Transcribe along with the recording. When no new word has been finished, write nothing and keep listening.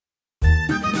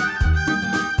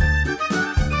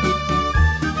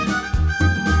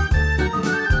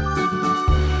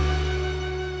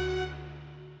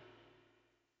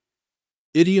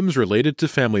Idioms related to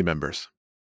family members.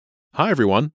 Hi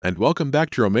everyone, and welcome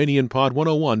back to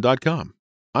RomanianPod101.com.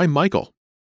 I'm Michael.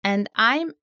 And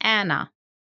I'm Anna.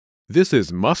 This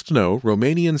is Must Know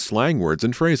Romanian Slang Words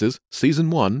and Phrases, Season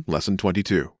 1, Lesson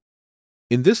 22.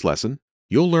 In this lesson,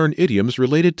 you'll learn idioms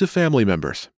related to family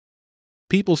members.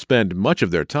 People spend much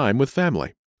of their time with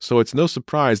family, so it's no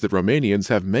surprise that Romanians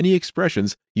have many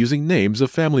expressions using names of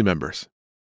family members.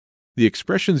 The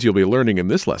expressions you'll be learning in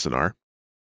this lesson are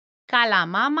Ca la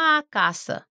mama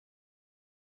acasă.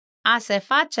 A se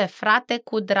face frate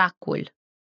cu dracul.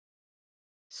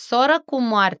 Soră cu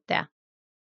moartea.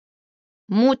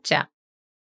 Mucea.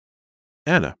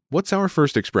 Anna, what's our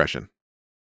first expression?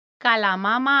 Ca la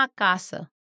mama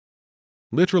acasă.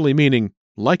 Literally meaning,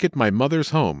 like at my mother's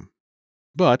home.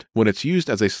 But when it's used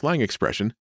as a slang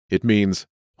expression, it means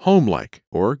home-like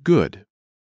or good.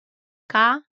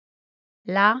 Ca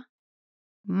la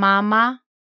mama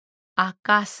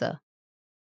acasă.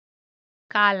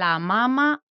 Ca la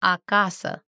mama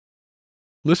acasă.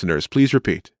 Listeners, please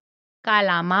repeat. Ca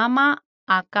la mama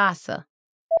acasă.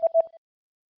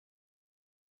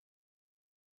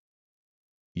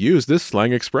 Use this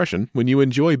slang expression when you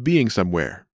enjoy being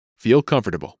somewhere. Feel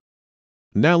comfortable.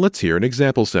 Now let's hear an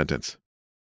example sentence.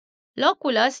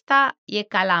 Locul ăsta e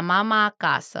ca la mama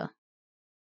acasă.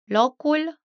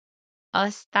 Locul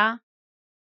ăsta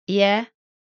e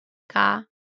ca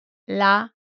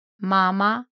la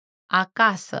mama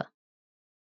acasă.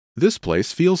 This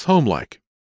place feels home-like.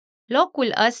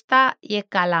 Locul ăsta e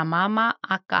ca la mama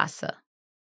acasă.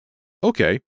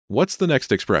 Okay, what's the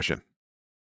next expression?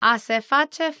 A se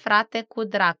face frate cu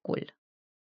dracul.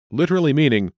 Literally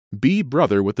meaning, be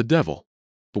brother with the devil.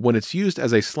 But when it's used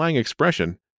as a slang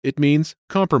expression, it means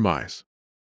compromise.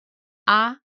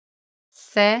 A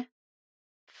se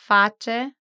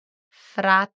face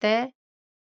frate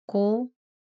cu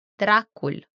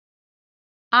dracul.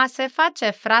 A se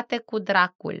face frate cu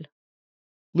dracul.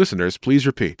 Listeners, please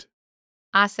repeat.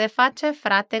 A se face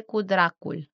frate cu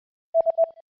dracul.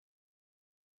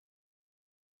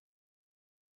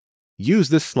 Use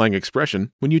this slang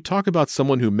expression when you talk about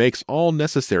someone who makes all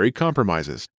necessary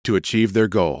compromises to achieve their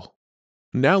goal.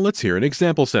 Now let's hear an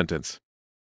example sentence.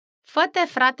 Fă-te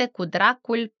frate cu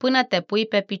dracul până te pui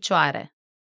pe picioare.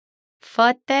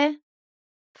 Fă-te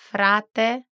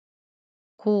frate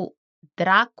cu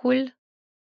dracul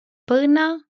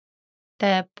până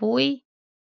te pui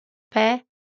pe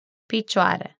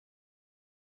picioare.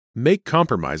 Make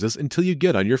compromises until you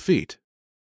get on your feet.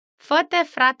 Fă-te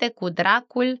frate cu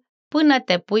dracul până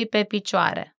te pui pe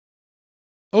picioare.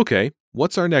 Okay,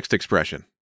 what's our next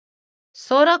expression?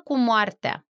 Soră cu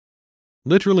moartea.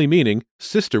 Literally meaning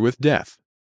sister with death.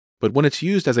 But when it's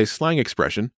used as a slang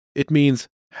expression, it means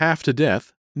half to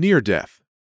death, near death.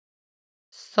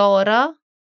 Soră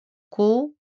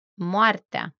cu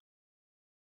moartea.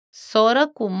 Soră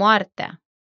cu moartea.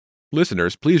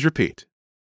 Listeners, please repeat.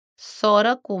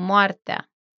 Soră cu moartea.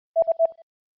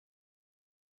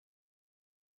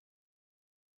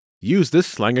 Use this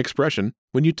slang expression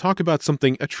when you talk about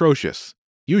something atrocious,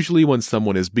 usually when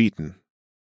someone is beaten.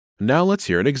 Now let's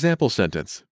hear an example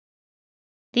sentence.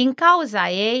 Din cauza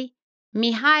ei,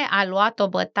 Mihai a luat o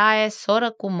bătaie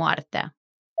soră cu moartea.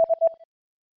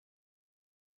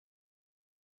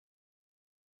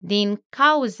 Din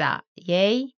cauza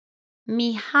ei,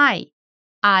 Mihai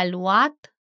a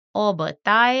luat o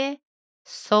bătaie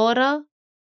soră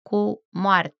cu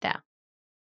moartea.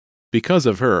 Because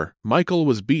of her, Michael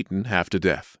was beaten half to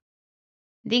death.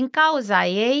 Din cauza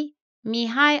ei,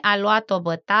 Mihai a luat o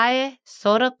bătaie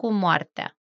soră cu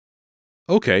moartea.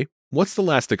 Okay, what's the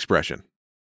last expression?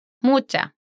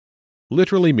 Mucea.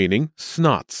 Literally meaning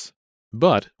snots.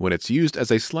 But when it's used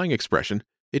as a slang expression,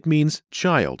 it means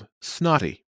child,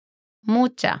 snotty.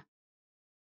 Mucea.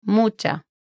 Mucea.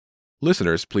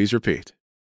 Listeners, please repeat.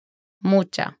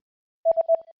 Mucea.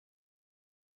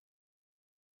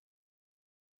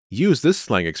 Use this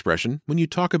slang expression when you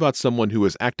talk about someone who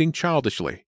is acting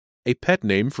childishly, a pet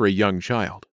name for a young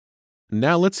child.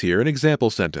 Now let's hear an example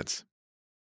sentence.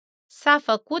 S-a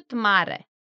făcut mare.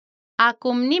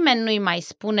 Acum nimeni nu-i mai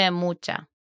spune mucea.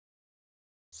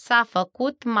 S-a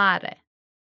făcut mare.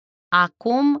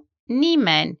 Acum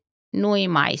nimeni nu-i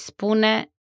mai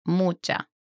spune mucea.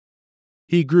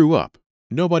 He grew up.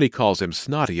 Nobody calls him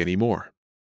snotty anymore.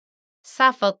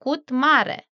 S-a făcut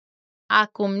mare.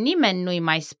 Acum nimeni nu-i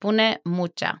mai spune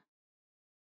mucea.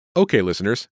 Okay,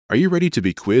 listeners, are you ready to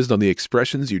be quizzed on the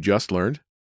expressions you just learned?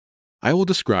 I will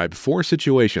describe 4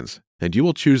 situations, and you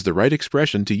will choose the right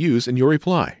expression to use in your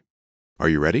reply. Are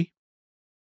you ready?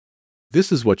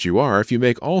 This is what you are if you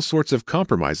make all sorts of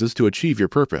compromises to achieve your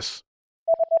purpose.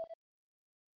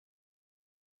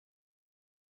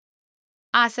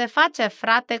 A se face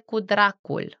frate cu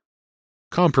dracul.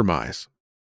 Compromise.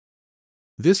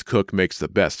 This cook makes the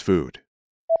best food.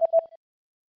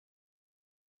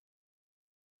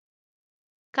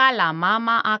 Ca la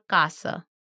mama acasă.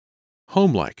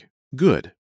 Homelike.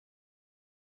 Good.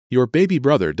 Your baby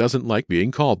brother doesn't like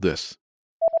being called this.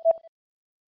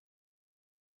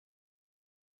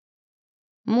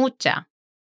 Mucea.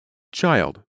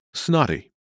 Child.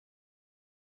 Snotty.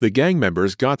 The gang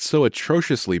members got so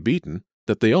atrociously beaten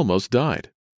that they almost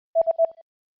died.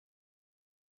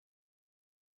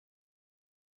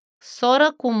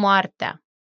 Soră cu moartea.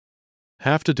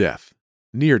 Half to death.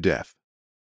 Near death.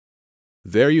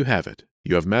 There you have it.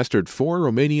 You have mastered 4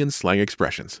 Romanian slang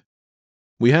expressions.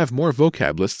 We have more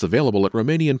vocab lists available at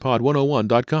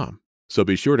RomanianPod101.com, so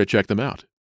be sure to check them out.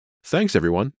 Thanks,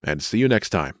 everyone, and see you next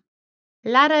time.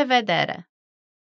 La revedere!